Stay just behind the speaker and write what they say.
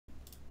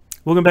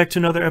Welcome back to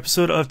another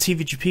episode of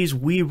TVGP's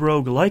We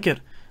Roguelike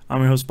It.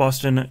 I'm your host,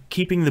 Boston.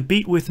 Keeping the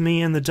beat with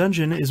me in the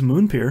dungeon is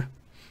Moonpeer.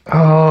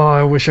 Oh,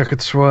 I wish I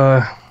could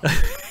swear.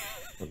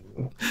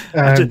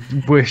 I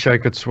wish I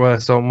could swear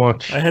so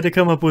much. I had to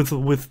come up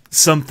with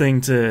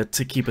something to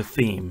keep a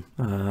theme.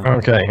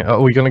 Okay,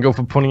 are we going to go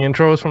for punny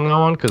intros from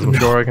now on? Because I'm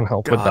sure I can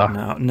help with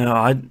that. No,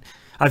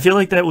 I feel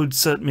like that would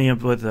set me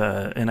up with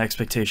an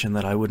expectation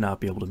that I would not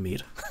be able to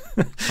meet.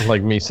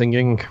 Like me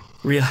singing?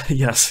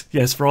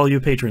 Yes, for all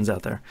you patrons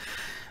out there.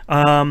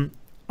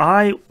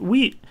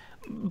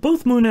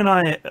 Both Moon and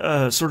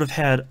I sort of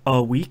had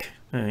a week,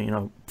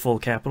 full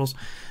capitals.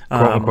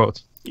 Quote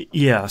unquote.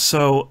 Yeah,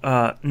 so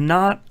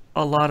not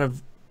a lot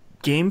of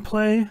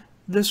gameplay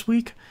this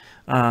week.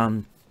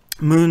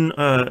 Moon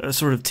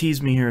sort of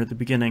teased me here at the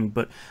beginning,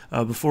 but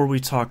before we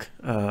talk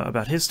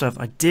about his stuff,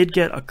 I did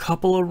get a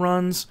couple of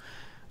runs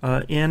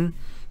in,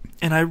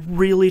 and I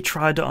really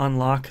tried to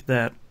unlock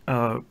that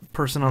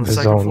person on the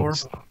second floor.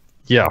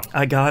 Yeah.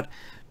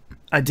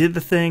 I did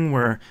the thing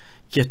where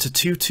you get to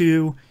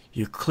 2-2,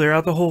 you clear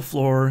out the whole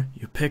floor,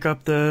 you pick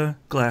up the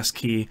glass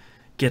key,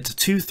 get to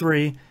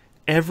 2-3.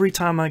 Every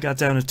time I got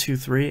down to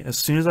 2-3, as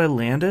soon as I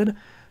landed,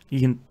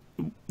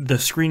 the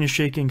screen is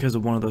shaking because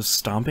of one of those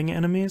stomping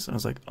enemies. I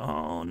was like,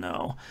 oh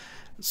no.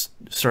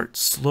 Start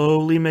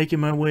slowly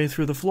making my way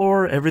through the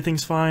floor,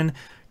 everything's fine,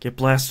 get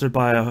blasted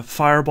by a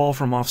fireball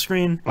from off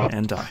screen,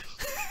 and die.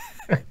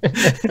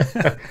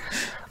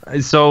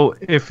 So,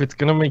 if it's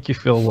going to make you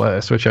feel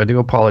worse, which I do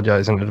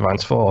apologize in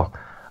advance for,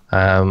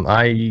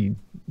 I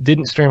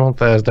didn't stream on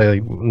Thursday.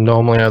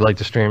 Normally, I like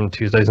to stream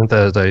Tuesdays and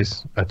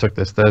Thursdays. I took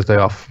this Thursday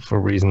off for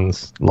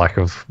reasons, lack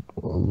of,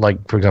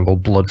 for example,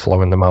 blood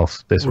flow in the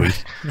mouth this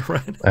week.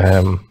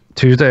 Right.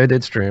 Tuesday, I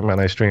did stream, and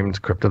I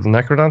streamed Crypt of the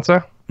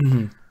NecroDancer.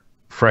 Mm-hmm.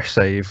 Fresh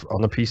save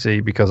on the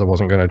PC because I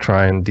wasn't going to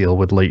try and deal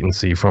with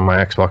latency from my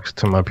Xbox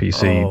to my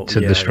PC to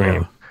the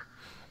stream.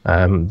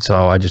 Yeah.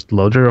 So I just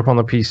loaded it up on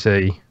the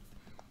PC,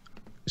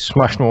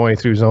 smashed my way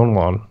through Zone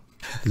 1,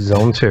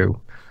 Zone 2,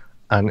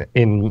 and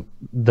in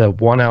the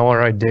 1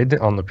 hour I did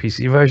on the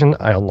PC version,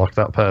 I unlocked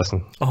that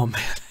person. Oh,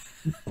 man.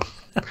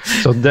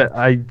 So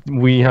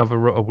we have a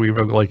We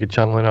Roguelike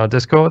channel in our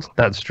Discord.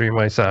 That stream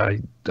I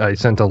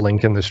sent a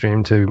link in the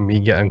stream to me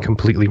getting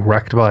completely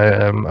wrecked by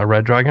a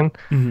red dragon.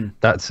 Mm-hmm.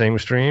 That same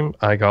stream,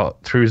 I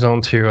got through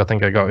Zone 2, I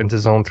think I got into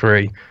Zone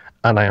 3,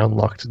 and I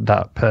unlocked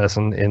that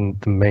person in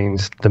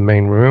the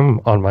main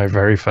room on my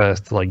very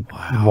first 1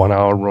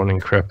 hour run in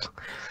Crypt.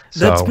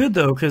 That's good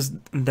though, because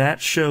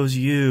that shows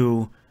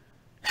you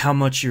how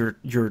much your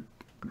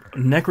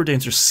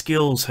NecroDancer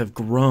skills have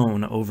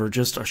grown over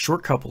just a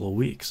short couple of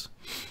weeks.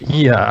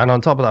 Yeah, and on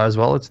top of that as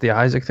well, it's the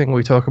Isaac thing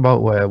we talk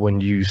about, where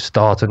when you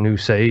start a new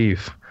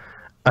save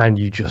and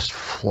you just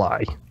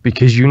fly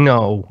because you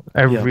know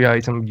every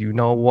item, you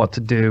know what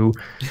to do,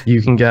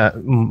 you can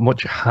get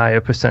much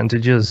higher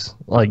percentages,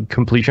 like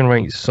completion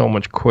rate so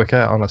much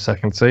quicker on a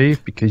second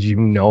save because you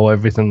know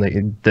everything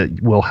that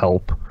will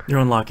help. You're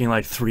unlocking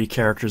 3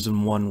 characters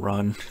in one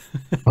run.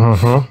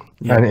 Yeah.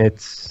 And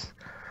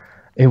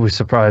it was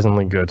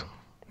surprisingly good.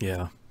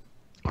 Yeah.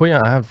 But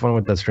yeah, I had fun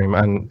with that stream,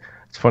 and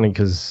it's funny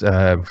because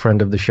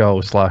friend of the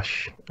show /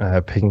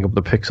 picking up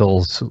the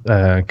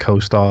pixels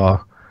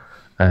co-star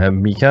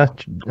Mika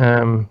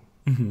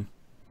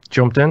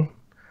jumped in.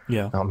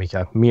 Yeah. Not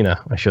Mika,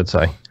 Mina, I should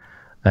say.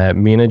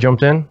 Mina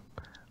jumped in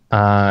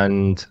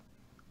and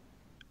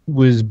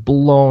was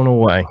blown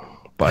away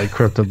by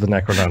Crypt of the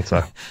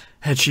NecroDancer.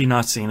 Had she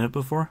not seen it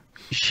before?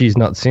 She's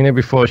not seen it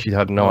before. She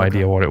had no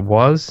idea what it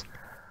was.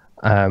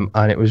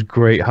 And it was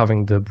great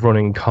having the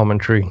running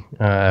commentary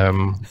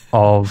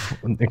of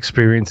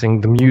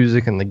experiencing the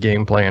music and the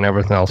gameplay and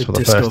everything else for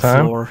the first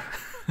time. Floor.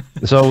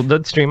 So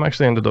that stream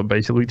actually ended up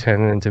basically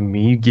turning into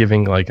me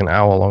giving an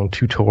hour-long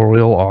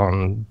tutorial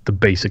on the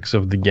basics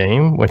of the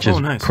game, which is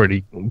nice.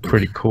 pretty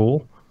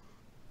cool.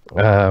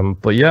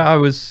 But yeah, I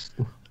was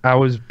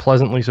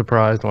pleasantly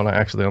surprised when I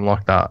actually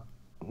unlocked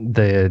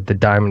the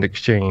diamond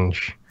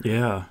exchange.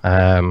 Yeah.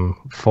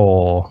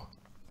 For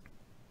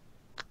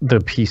the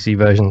PC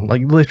version,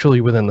 literally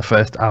within the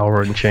first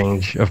hour and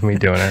change of me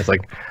doing it. It's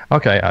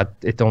okay,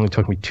 it only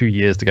took me 2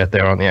 years to get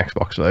there on the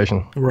Xbox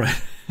version. Right.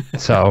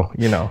 So,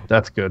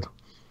 that's good.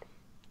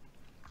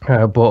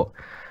 But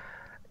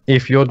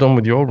if you're done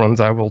with your runs,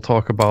 I will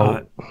talk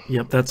about...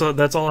 Yep, that's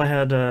all I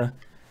had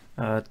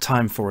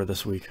time for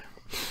this week.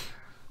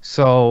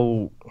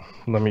 So,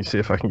 let me see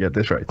if I can get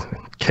this right.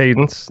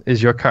 Cadence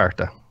is your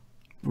character.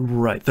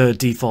 Right, the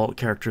default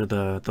character,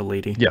 the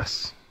lady.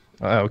 Yes.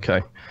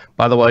 Okay.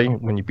 By the way,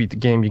 when you beat the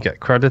game, you get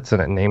credits,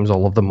 and it names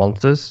all of the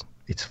monsters.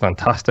 It's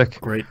fantastic.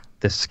 Great.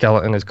 This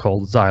skeleton is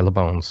called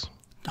Xylobones.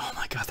 Oh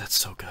my god, that's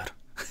so good.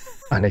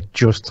 And it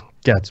just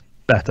gets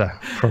better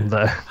from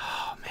there.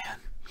 Oh man.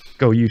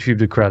 Go YouTube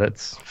the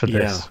credits for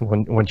this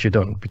once you're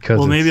done,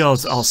 because maybe I'll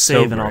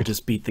save and I'll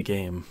just beat the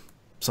game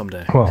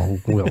someday. Well,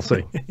 we'll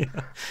see.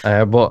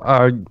 But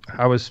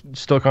I was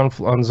stuck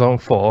on Zone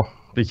 4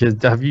 because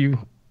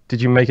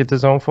did you make it to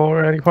Zone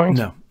 4 at any point?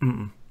 No.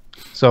 Mm-mm.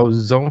 So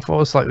Zone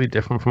 4 is slightly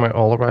different from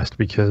all the rest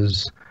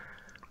because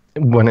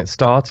when it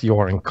starts,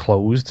 you're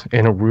enclosed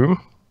in a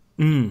room,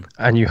 Mm.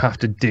 and you have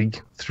to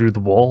dig through the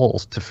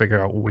walls to figure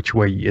out which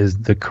way is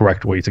the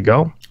correct way to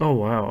go. Oh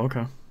wow.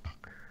 Okay.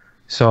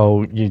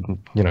 So you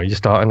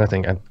start and I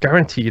think, and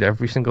guaranteed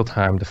every single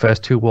time, the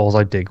first two walls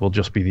I dig will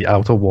just be the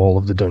outer wall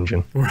of the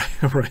dungeon. Right.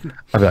 Right.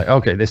 I'll be like,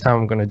 okay, this time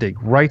I'm going to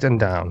dig right and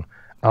down.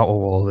 Outer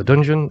wall of the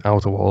dungeon,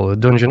 outer wall of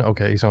the dungeon.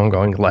 Okay, so I'm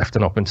going left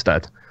and up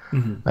instead.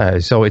 Mm-hmm.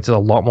 So it's a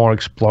lot more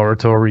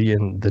exploratory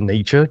in the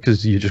nature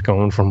because you're just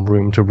going from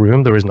room to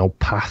room. There is no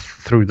path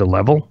through the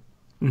level.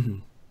 Mm-hmm.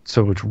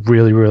 So it's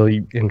really,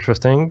 really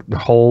interesting. The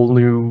whole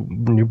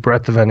new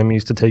breadth of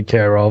enemies to take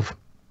care of.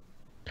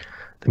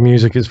 The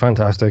music is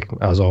fantastic,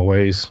 as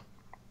always.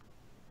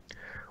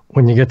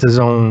 When you get to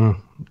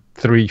zone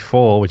 3,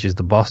 4, which is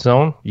the boss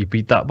zone, you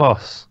beat that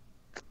boss.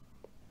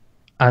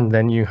 And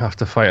then you have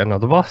to fight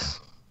another boss.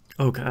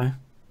 Okay.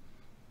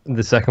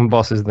 The second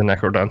boss is the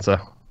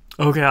NecroDancer.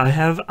 Okay. I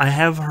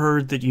have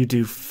heard that you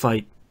do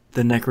fight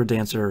the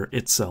NecroDancer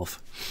itself.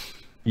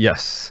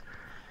 Yes.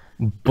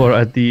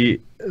 But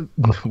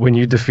when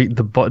you defeat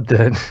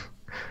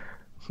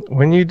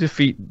when you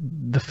defeat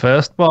the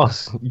first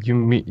boss, you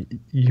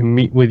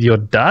meet with your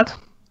dad.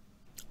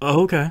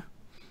 Oh, okay.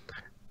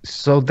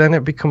 So then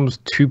it becomes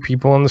two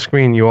people on the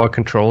screen you are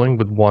controlling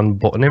with one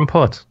button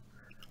input.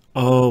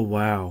 Oh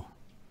wow.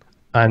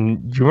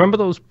 And you remember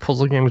those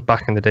puzzle games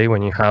back in the day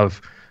when you have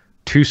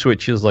two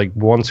switches, like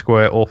one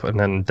square up and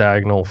then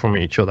diagonal from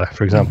each other,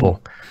 for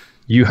example?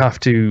 You have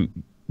to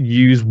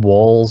use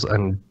walls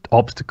and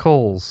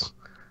obstacles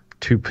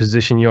to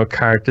position your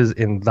characters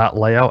in that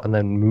layout and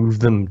then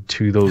move them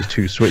to those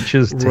two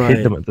switches to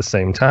hit them at the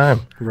same time.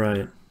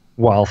 Right.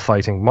 While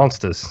fighting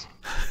monsters.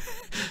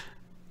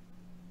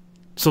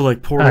 So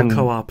like Portal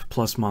co-op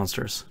plus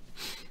monsters.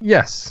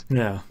 Yes.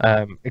 Yeah.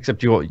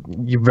 Except you're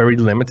very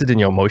limited in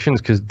your motions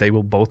because they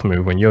will both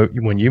move when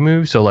you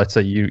move. So let's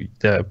say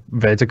they're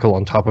vertical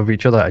on top of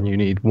each other and you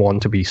need one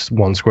to be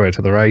one square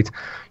to the right.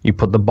 You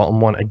put the bottom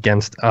one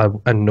against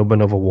a nubbin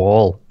of a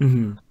wall.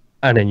 Mm-hmm.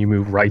 And then you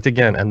move right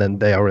again, and then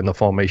they are in the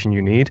formation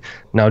you need.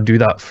 Now do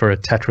that for a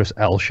Tetris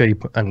L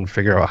shape and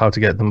figure out how to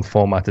get them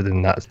formatted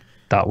in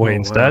that way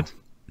instead. Wow.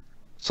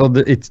 So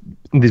this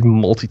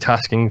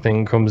multitasking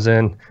thing comes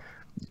in.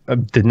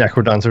 The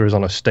NecroDancer is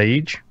on a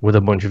stage with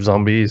a bunch of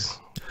zombies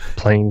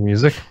playing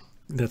music.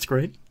 That's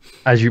great.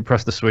 As you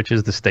press the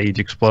switches, the stage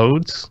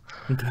explodes.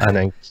 Okay. And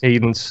then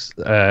Cadence,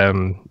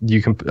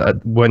 you can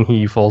when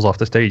he falls off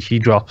the stage, he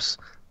drops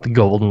the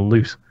golden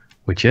loot,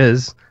 which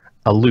is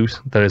a loot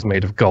that is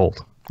made of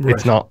gold. Right.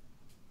 It's not.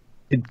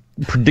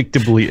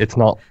 Predictably, it's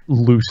not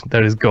loot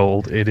that is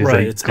gold. It is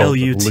right. It's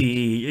LUTE.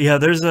 Yeah.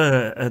 There's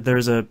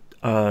a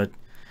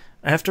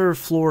after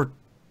floor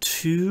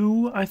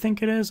 2, I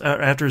think it is.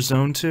 After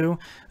zone 2,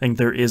 I think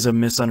there is a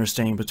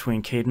misunderstanding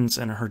between Cadence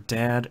and her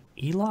dad.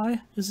 Eli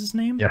is his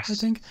name. Yes. I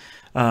think.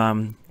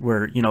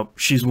 Where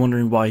she's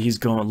wondering why he's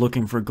going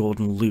looking for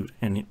golden loot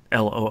and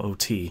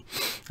LOOT. Yes.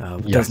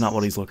 That's not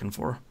what he's looking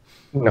for.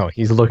 No,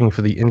 he's looking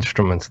for the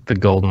instrument, the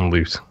golden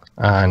loot,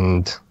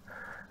 and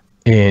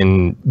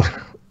in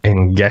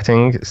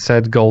getting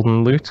said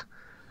golden loot,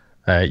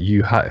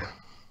 you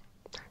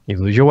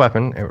lose your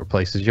weapon. It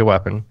replaces your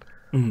weapon,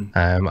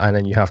 and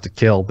then you have to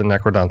kill the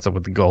NecroDancer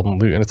with the golden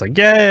loot, and it's like,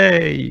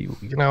 yay!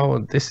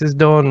 This is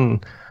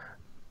done.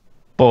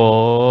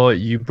 But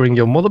you bring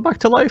your mother back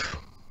to life.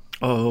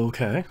 Oh,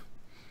 okay.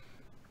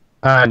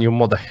 And your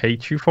mother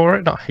hates you for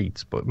it. Not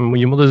hates, but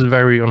your mother's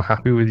very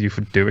unhappy with you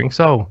for doing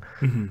so.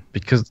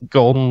 Because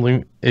golden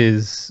loot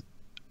is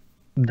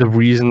the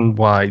reason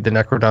why the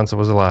NecroDancer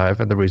was alive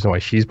and the reason why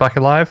she's back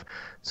alive.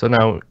 So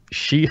now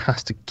she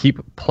has to keep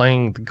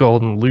playing the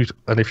golden loot,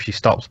 and if she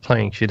stops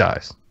playing, she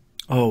dies.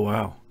 Oh,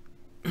 wow.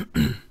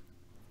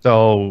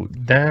 So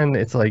then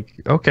it's like,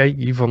 okay,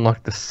 you've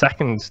unlocked the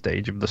second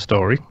stage of the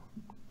story.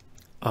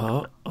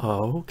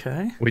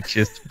 Okay. Which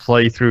is to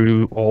play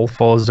through all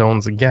 4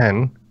 zones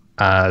again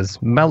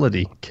as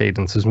Melody,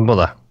 Cadence's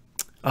mother.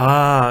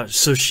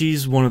 So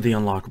she's one of the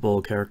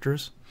unlockable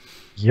characters?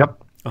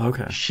 Yep.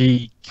 Okay.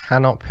 She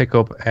cannot pick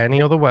up any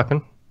other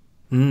weapon.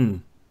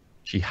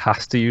 She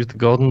has to use the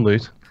golden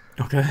loot.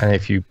 Okay. And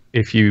if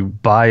you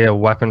buy a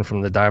weapon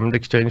from the diamond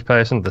exchange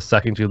person, the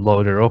second you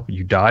load her up,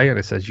 you die, and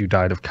it says you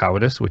died of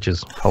cowardice, which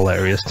is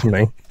hilarious to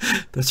me.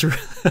 That's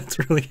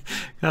really...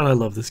 God, I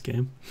love this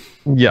game.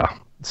 Yeah.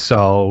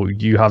 So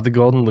you have the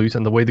golden loot,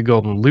 and the way the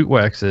golden loot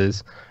works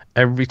is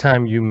every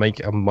time you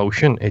make a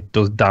motion, it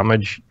does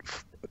damage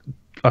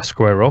a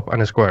square up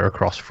and a square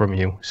across from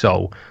you.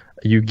 So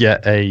you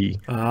get a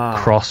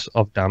cross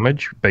of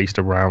damage based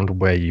around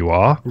where you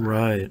are.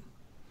 Right.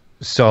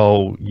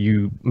 So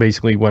you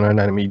basically, when an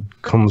enemy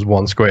comes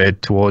one square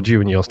towards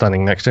you and you're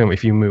standing next to him,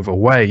 if you move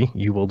away,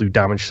 you will do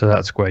damage to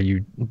that square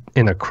you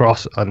in a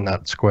cross and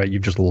that square you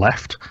just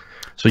left.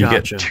 So you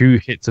get 2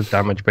 hits of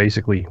damage,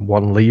 basically,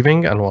 one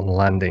leaving and one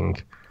landing.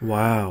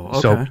 Wow. Okay.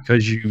 So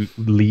because you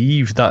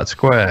leave that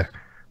square,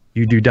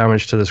 you do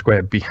damage to the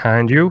square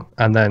behind you,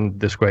 and then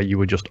the square you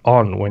were just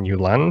on when you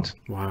land.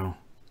 Wow.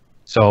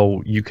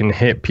 So you can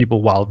hit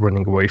people while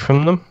running away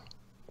from them.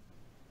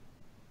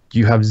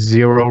 you have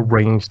 0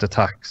 ranged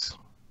attacks.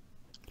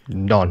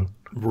 None.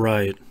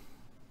 Right.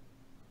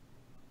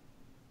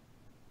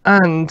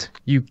 And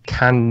you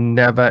can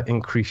never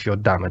increase your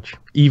damage.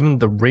 Even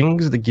the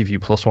rings that give you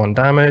 +1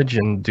 damage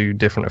and do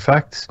different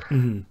effects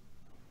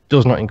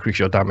does not increase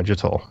your damage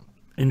at all.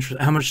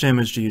 How much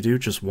damage do you do?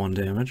 Just 1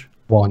 damage?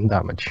 1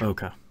 damage.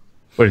 Okay.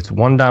 But it's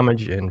 1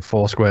 damage in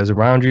 4 squares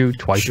around you,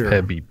 twice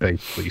per beat,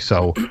 basically.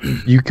 So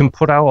you can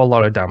put out a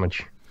lot of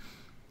damage.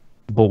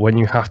 But when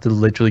you have to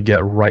literally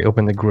get right up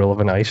in the grill of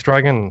an ice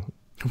dragon,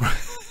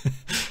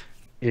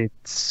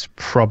 it's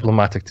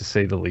problematic to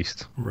say the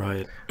least.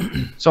 Right.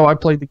 So I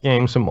played the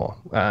game some more,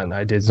 and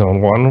I did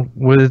Zone 1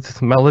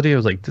 with Melody. I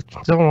was like,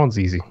 Zone 1's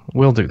easy.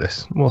 We'll do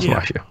this. We'll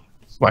smash you.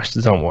 Smash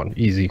the Zone 1.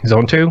 Easy.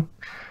 Zone 2,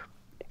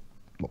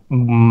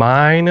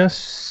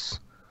 minus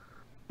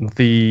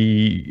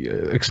the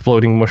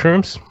exploding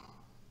mushrooms.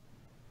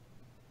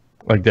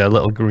 Like, they're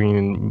little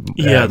green...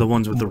 Yeah, the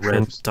ones with the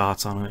mushrooms. red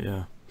dots on it,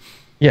 yeah.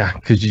 Yeah,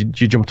 because you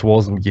jump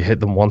towards them, you hit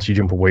them once, you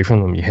jump away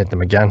from them, you hit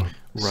them again.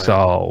 Right.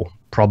 So,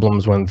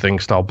 problems when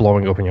things start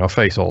blowing up in your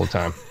face all the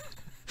time.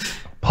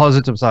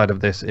 Positive side of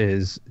this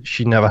is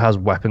she never has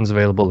weapons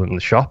available in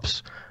the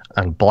shops,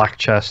 and black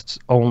chests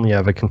only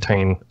ever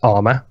contain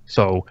armor.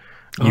 So,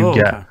 you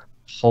get a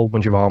whole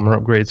bunch of armor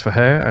upgrades for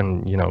her,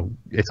 and, you know,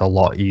 it's a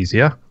lot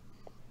easier.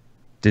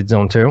 Did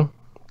Zone 2,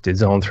 did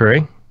Zone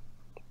 3,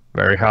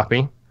 very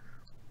happy.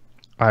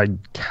 I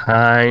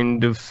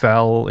kind of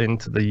fell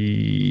into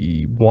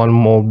the one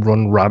more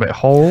run rabbit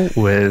hole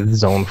with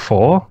Zone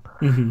 4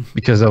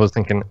 because I was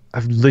thinking,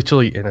 I've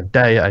literally in a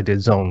day I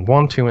did Zone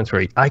 1, 2, and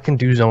 3. I can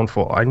do Zone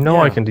 4. I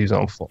know I can do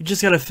Zone 4. You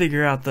just got to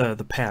figure out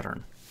the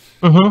pattern.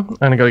 And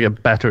I got to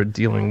get better at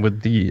dealing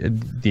with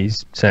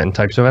these certain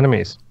types of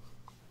enemies.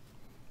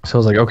 So I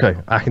was like, okay,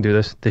 I can do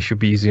this. This should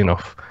be easy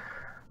enough.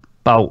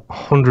 About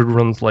 100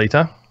 runs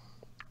later,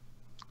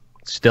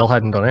 still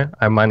hadn't done it.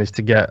 I managed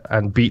to get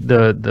and beat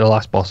the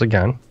last boss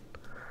again,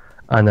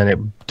 and then it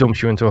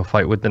dumps you into a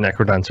fight with the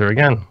NecroDancer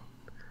again.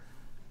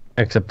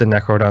 Except the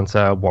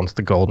NecroDancer wants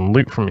the golden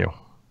loot from you.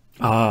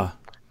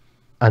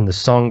 And the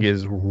song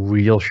is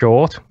real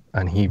short,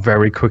 and he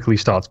very quickly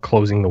starts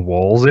closing the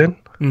walls in,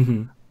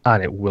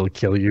 and it will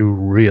kill you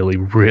really,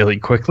 really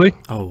quickly.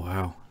 Oh,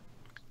 wow.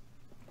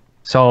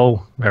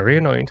 So, very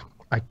annoyed.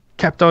 I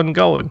kept on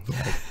going.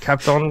 I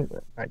kept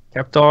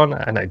on,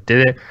 and I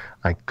did it.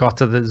 I got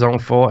to the Zone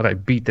 4, and I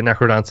beat the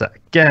NecroDancer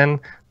again,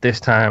 this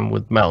time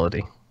with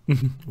Melody.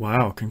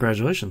 Wow,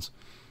 congratulations.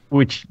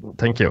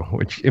 Thank you,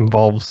 which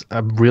involves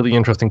a really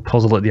interesting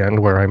puzzle at the end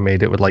where I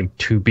made it with like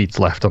 2 beats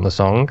left on the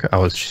song. I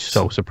was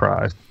so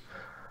surprised.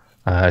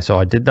 So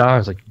I did that. I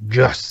was like,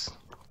 yes,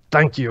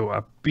 thank you.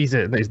 I beat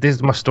it. Is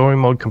this my story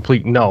mode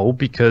complete? No,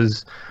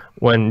 because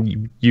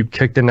when you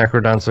kick the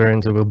NecroDancer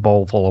into a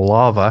bowl full of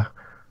lava,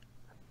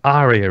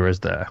 Aria is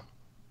there.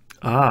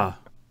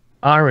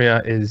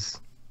 Aria is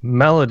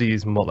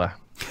Melody's mother,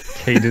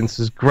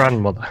 Cadence's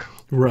grandmother.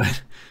 Right.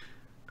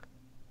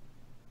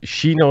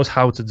 She knows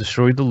how to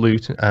destroy the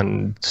loot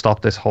and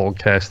stop this whole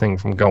curse thing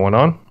from going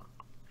on.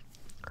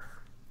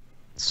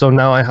 So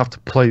now I have to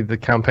play the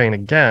campaign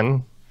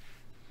again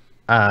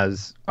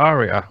as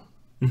Aria,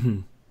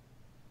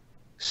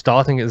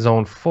 starting at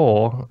Zone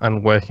 4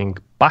 and working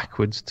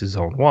backwards to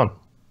Zone 1.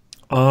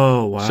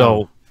 Oh, wow.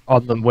 So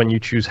when you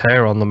choose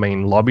her on the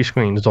main lobby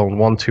screen, Zone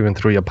 1, 2, and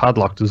 3 are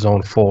padlocked,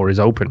 Zone 4 is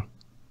open.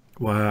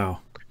 Wow.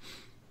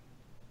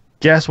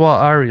 Guess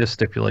what Aria's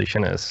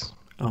stipulation is?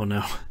 Oh,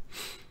 no.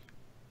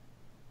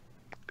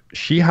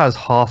 She has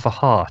half a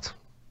heart.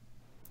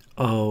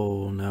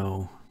 Oh,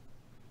 no.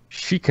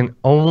 She can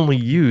only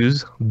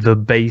use the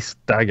base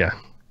dagger.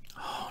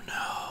 Oh,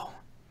 no.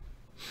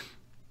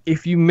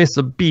 If you miss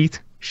a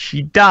beat,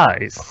 she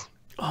dies.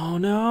 Oh,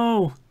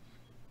 no.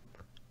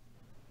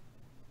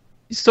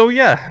 So,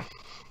 yeah.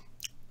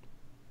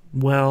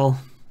 Well,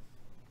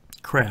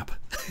 crap.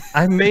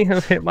 I may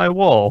have hit my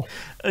wall.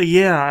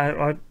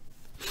 Yeah,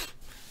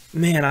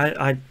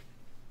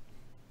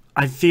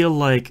 I feel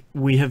like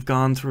we have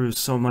gone through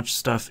so much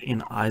stuff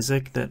in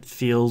Isaac that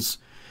feels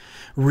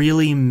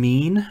really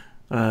mean,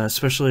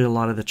 especially a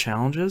lot of the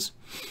challenges.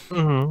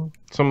 Some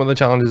of the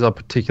challenges are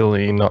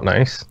particularly not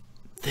nice.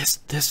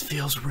 This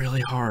feels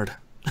really hard.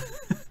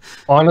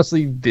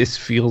 Honestly, this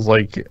feels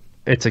like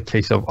it's a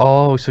case of,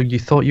 oh, so you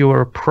thought you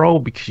were a pro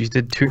because you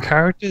did 2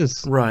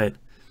 characters? Right.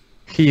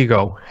 Here you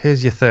go.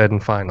 Here's your 3rd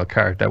and final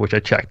character, which I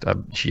checked.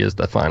 She is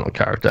the final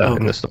character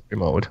in the story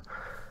mode.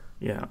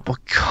 Yeah.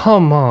 But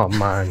come on,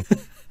 man.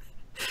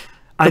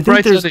 The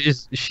bright side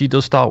is she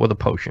does start with a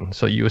potion,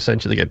 so you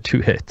essentially get 2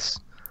 hits.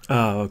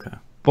 Oh, okay.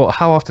 But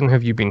how often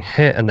have you been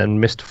hit and then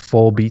missed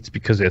 4 beats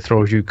because it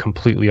throws you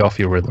completely off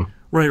your rhythm?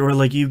 Right, or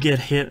like you get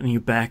hit and you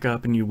back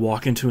up and you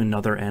walk into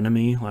another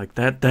enemy. Like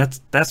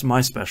that's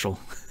my special.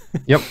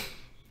 Yep.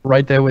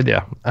 Right there with you.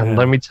 And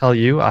let me tell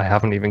you, I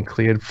haven't even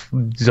cleared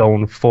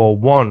Zone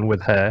 4-1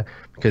 with her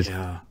because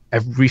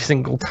every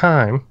single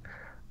time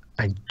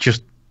I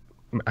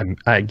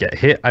get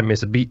hit, I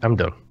miss a beat, I'm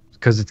done.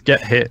 Because it's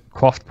get hit,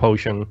 quaffed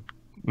potion,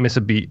 miss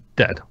a beat,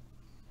 dead.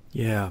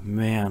 Yeah,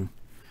 man.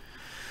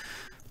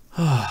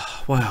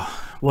 Wow.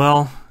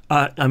 Well,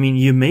 I mean,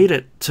 you made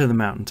it to the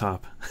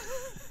mountaintop.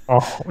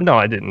 Oh no,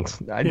 I didn't.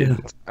 I Yeah.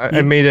 didn't.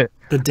 I made it.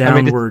 The I made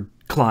it. downward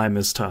climb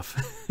is tough.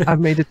 I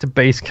made it to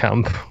base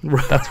camp.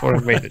 That's what I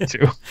made it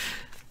to.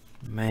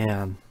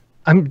 Man.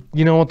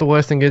 You know what the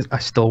worst thing is? I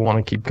still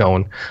want to keep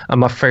going. And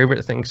my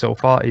favorite thing so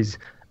far is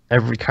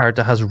every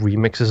character has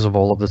remixes of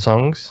all of the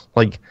songs.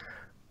 Like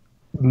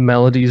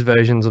Melody's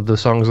versions of the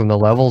songs and the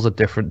levels are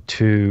different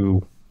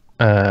to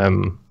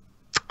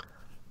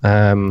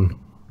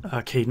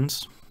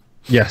Cadence.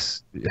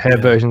 yes, her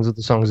versions of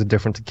the songs are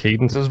different to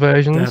Cadence's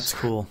versions. That's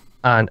cool.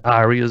 And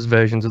Aria's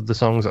versions of the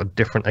songs are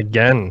different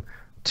again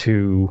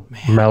to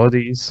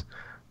Melody's.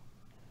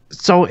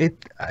 So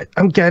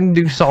I'm getting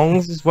new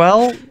songs as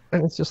well,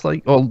 and it's just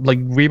like, or like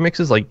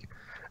remixes, like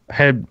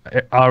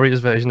Aria's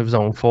version of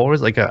Zone 4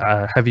 is like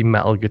a heavy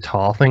metal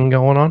guitar thing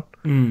going on.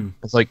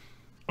 It's like,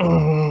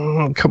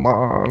 come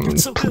on.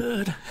 It's so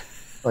good.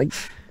 Like,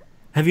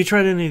 have you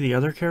tried any of the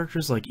other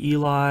characters like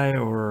Eli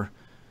or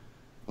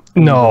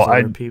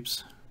no,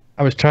 peeps?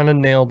 I was trying to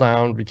nail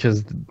down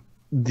because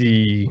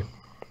the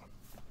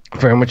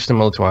very much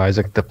similar to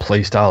Isaac, the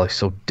playstyle is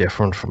so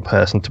different from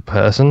person to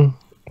person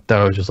that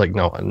I was just like,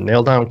 no, I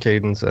nailed down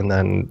Cadence, and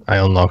then I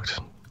unlocked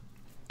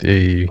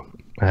the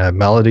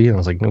melody, and I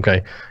was like,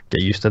 okay,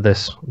 get used to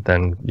this.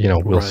 Then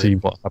we'll see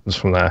what happens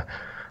from there.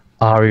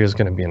 Aria is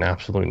going to be an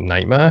absolute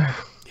nightmare.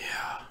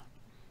 Yeah.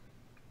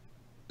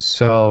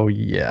 So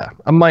yeah,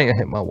 I might have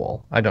hit my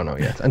wall. I don't know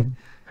yet. And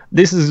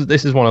this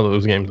is one of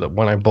those games that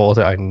when I bought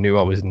it, I knew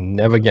I was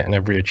never getting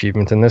every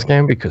achievement in this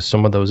game because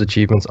some of those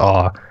achievements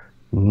are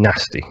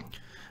nasty.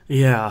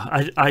 Yeah,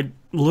 I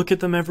look at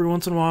them every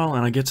once in a while,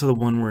 and I get to the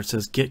one where it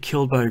says "Get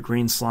killed by a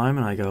green slime,"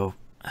 and I go,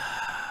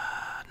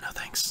 "No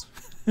thanks."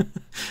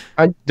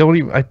 I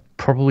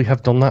probably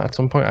have done that at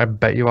some point. I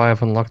bet you I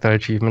have unlocked that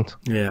achievement.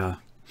 Yeah.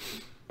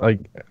 Like,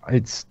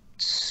 it's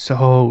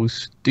so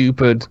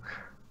stupid.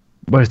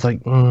 But it's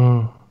like,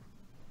 do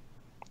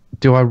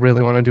I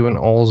really want to do an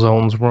all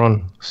zones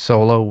run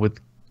solo with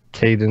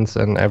Cadence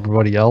and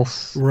everybody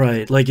else?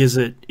 Right. Like, is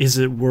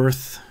it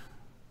worth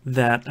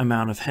that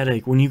amount of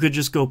headache when you could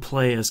just go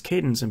play as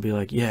Cadence and be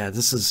like, yeah,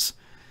 this is,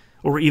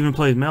 or even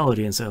play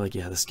Melody and say like,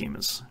 yeah, this game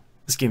is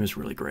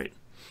really great.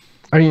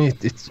 I mean,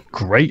 it's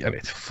great and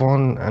it's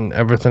fun and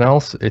everything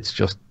else. It's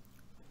just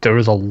there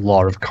is a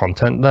lot of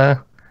content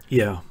there.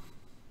 Yeah.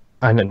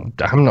 And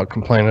I'm not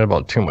complaining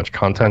about too much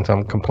content.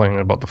 I'm complaining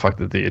about the fact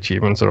that the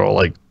achievements are all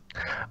like,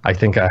 I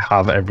think I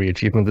have every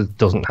achievement that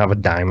doesn't have a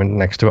diamond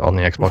next to it on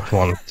the Xbox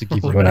One to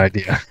give you an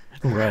idea.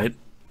 Right.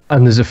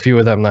 And there's a few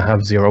of them that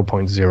have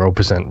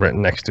 0.0%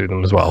 written next to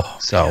them as well. Oh,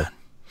 so man.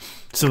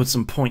 So it's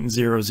some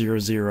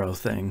 0.000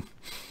 thing.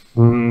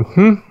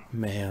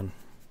 Man.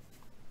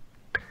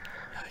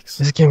 Yikes.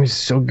 This game is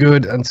so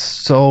good and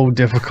so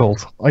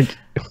difficult. Like,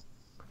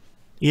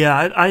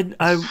 yeah,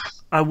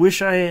 I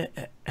wish I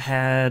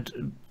had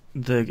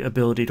the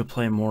ability to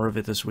play more of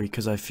it this week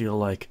because I feel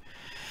like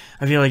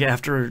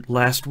after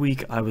last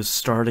week I was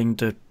starting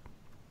to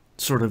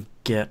sort of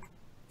get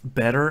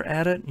better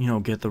at it,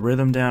 get the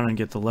rhythm down and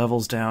get the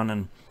levels down,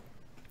 and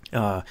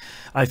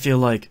I feel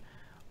like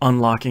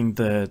unlocking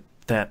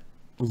that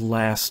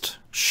last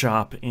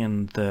shop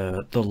in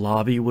the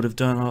lobby would have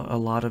done a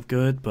lot of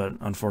good, but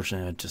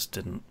unfortunately I just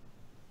didn't.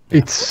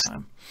 It's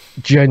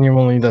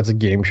genuinely, that's a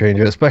game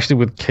changer, especially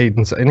with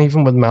Cadence and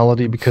even with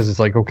Melody, because it's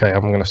like, okay,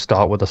 I'm going to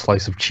start with a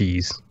slice of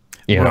cheese,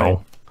 you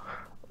know.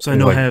 So I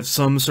know I have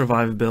some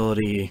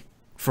survivability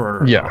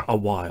for a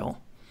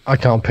while. I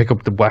can't pick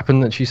up the weapon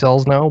that she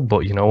sells now,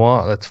 but you know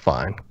what? That's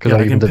fine. Because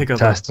I can pick up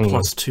a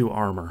 +2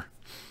 armor.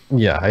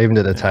 Yeah, I even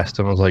did a test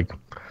and was like,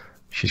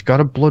 she's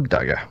got a blood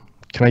dagger.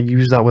 Can I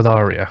use that with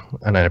Aria?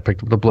 And then I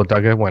picked up the blood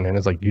dagger, went in,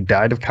 it's like, you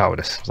died of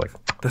cowardice. I was like,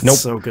 that's nope.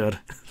 So good.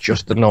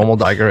 Just the normal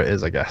dagger it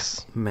is, I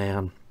guess.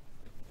 Man.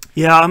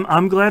 Yeah,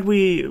 I'm glad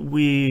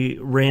we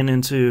ran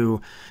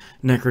into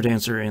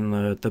NecroDancer in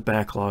the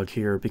backlog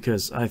here,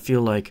 because I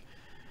feel like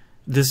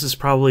this is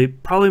probably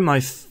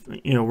my,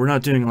 we're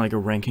not doing like a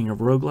ranking of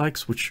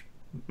roguelikes, which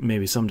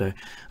maybe someday.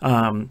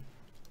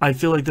 I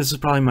feel like this is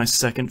probably my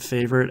second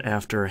favorite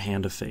after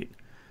Hand of Fate.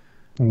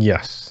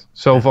 Yes.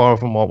 So far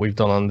from what we've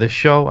done on this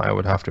show, I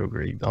would have to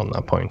agree on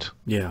that point.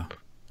 Yeah.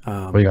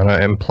 We're going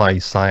to imply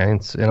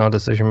science in our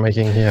decision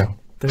making here.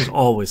 There's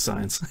always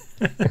science.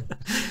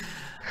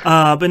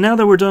 But now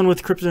that we're done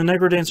with Crypt and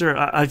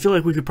NecroDancer, I feel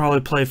like we could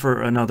probably play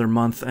for another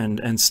month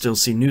and still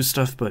see new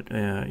stuff, but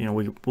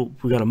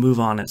we got to move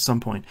on at some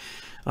point.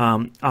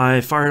 I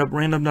fired up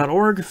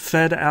random.org,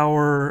 fed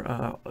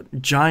our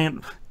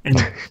giant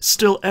and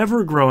still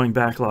ever growing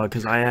backlog,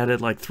 because I added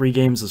like 3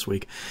 games this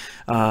week.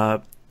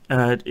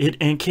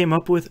 It came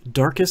up with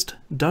Darkest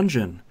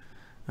Dungeon,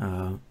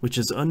 which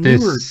is a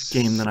newer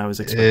game than I was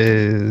expecting.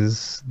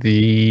 Is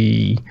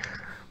the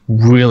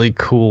really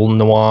cool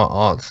noir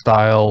art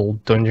style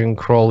dungeon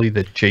crawly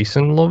that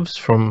Jason loves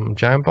from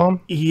Giant Bomb?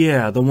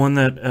 Yeah, the one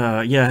that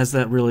has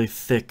that really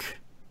thick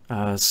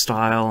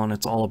style, and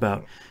it's all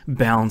about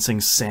balancing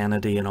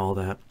sanity and all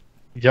that.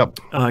 Yep.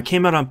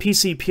 Came out on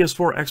PC,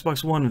 PS4,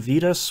 Xbox One,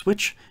 Vita,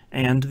 Switch,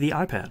 and the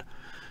iPad.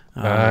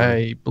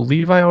 I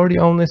believe I already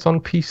own this on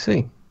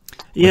PC.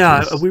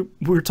 Yeah, is... we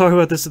were talking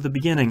about this at the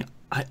beginning.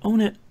 I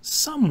own it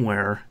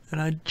somewhere,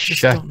 and I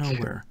just don't know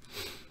where.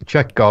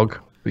 Check GOG,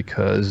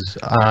 because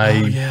Oh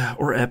yeah,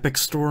 or Epic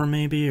Store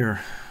maybe, or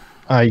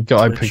I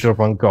picked it up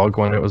on GOG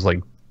when it was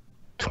like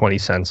 20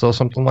 cents or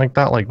something like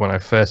that. Like when I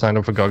first signed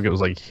up for GOG, it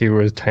was like, here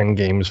are 10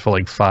 games for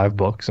like $5,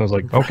 and I was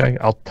like, okay,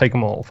 I'll take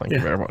them all. Thank you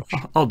very much.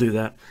 I'll do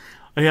that.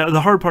 Yeah,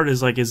 the hard part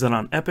is like, is it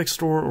on Epic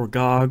Store or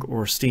GOG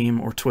or Steam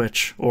or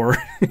Twitch or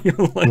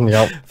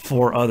like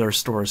 4 other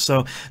stores?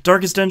 So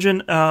Darkest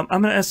Dungeon, I'm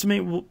gonna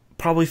estimate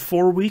probably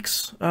 4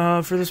 weeks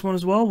for this one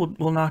as well.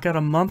 We'll knock out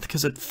a month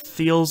because it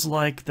feels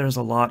like there's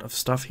a lot of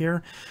stuff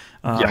here.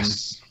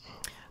 Yes.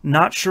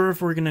 Not sure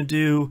if we're gonna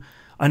do.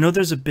 I know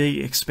there's a big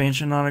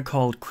expansion on it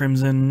called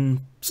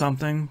Crimson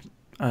something.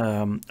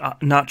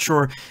 Not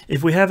sure.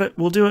 If we have it,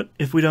 we'll do it.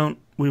 If we don't,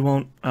 we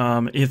won't.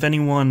 If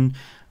anyone,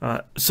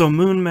 so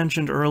Moon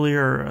mentioned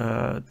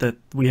earlier that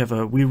we have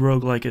a We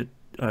Roguelike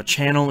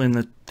channel in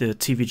the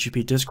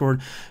TVGP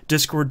Discord,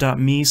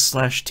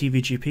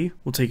 discord.me/TVGP.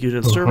 We'll take you to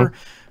the server.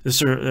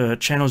 The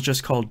channel is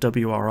just called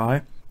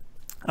WRI.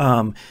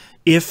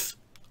 If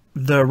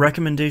the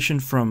recommendation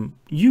from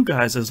you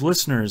guys as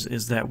listeners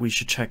is that we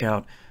should check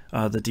out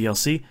the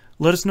DLC,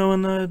 let us know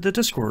in the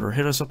Discord or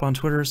hit us up on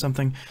Twitter or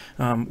something.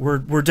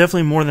 We're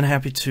definitely more than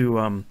happy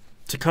to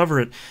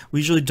cover it. We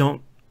usually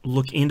don't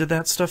look into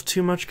that stuff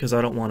too much because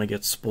I don't want to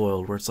get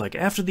spoiled, where it's like,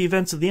 after the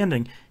events of the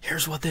ending,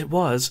 here's what it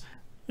was.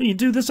 You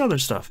do this other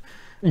stuff.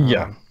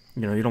 Yeah.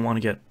 You don't want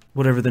to get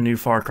whatever the new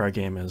Far Cry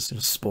game is,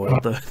 spoil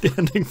the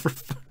ending for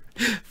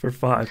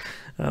 5.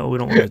 We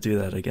don't want to do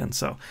that again.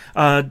 So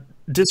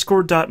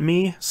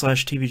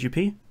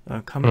discord.me/TVGP.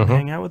 Come and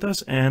hang out with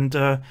us, and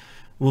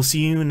we'll see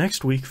you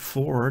next week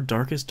for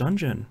Darkest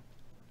Dungeon.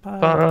 Bye.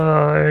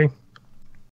 Bye.